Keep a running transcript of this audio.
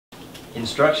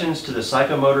Instructions to the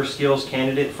psychomotor skills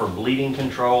candidate for bleeding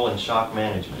control and shock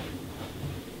management.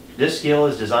 This skill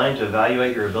is designed to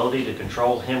evaluate your ability to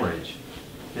control hemorrhage.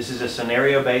 This is a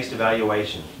scenario-based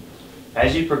evaluation.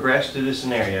 As you progress through the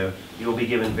scenario, you will be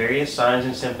given various signs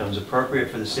and symptoms appropriate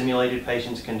for the simulated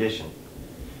patient's condition.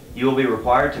 You will be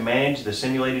required to manage the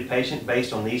simulated patient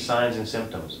based on these signs and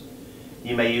symptoms.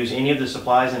 You may use any of the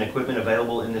supplies and equipment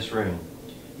available in this room.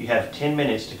 You have 10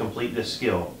 minutes to complete this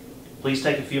skill. Please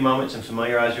take a few moments and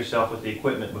familiarize yourself with the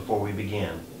equipment before we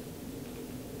begin.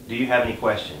 Do you have any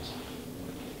questions?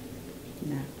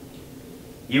 No.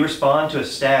 You respond to a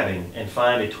stabbing and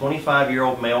find a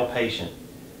 25-year-old male patient.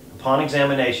 Upon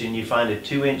examination, you find a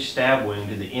 2-inch stab wound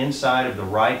to the inside of the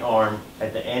right arm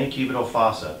at the antecubital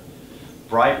fossa.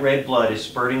 Bright red blood is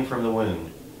spurting from the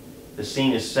wound. The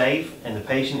scene is safe and the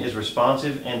patient is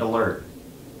responsive and alert.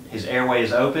 His airway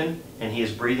is open and he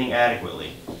is breathing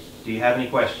adequately. Do you have any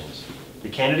questions? The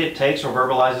candidate takes or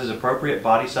verbalizes appropriate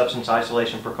body substance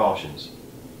isolation precautions.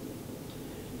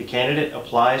 The candidate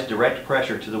applies direct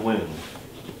pressure to the wound.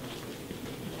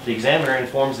 The examiner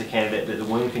informs the candidate that the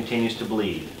wound continues to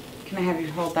bleed. Can I have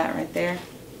you hold that right there?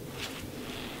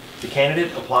 The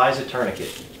candidate applies a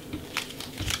tourniquet.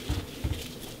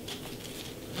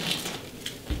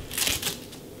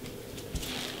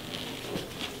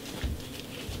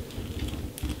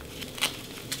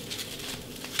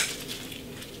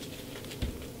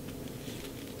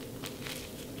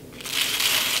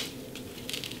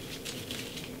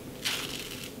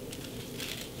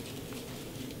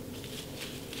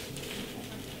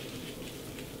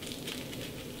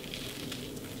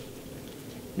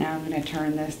 Now I'm going to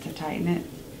turn this to tighten it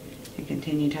and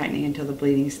continue tightening until the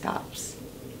bleeding stops.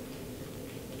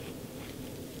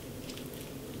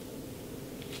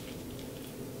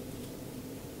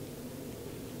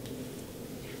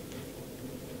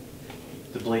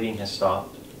 The bleeding has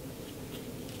stopped.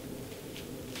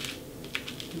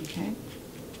 Okay.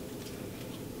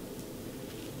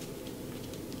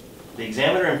 The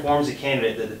examiner informs the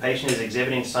candidate that the patient is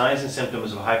exhibiting signs and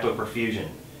symptoms of hypoperfusion.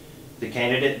 The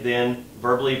candidate then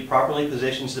verbally properly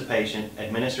positions the patient,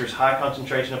 administers high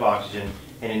concentration of oxygen,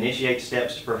 and initiates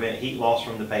steps to prevent heat loss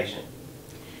from the patient.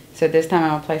 So this time I'm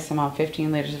going to place him on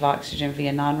 15 liters of oxygen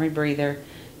via non-rebreather,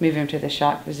 move him to the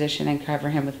shock position, and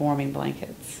cover him with warming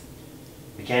blankets.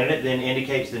 The candidate then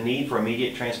indicates the need for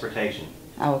immediate transportation.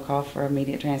 I will call for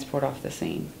immediate transport off the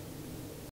scene.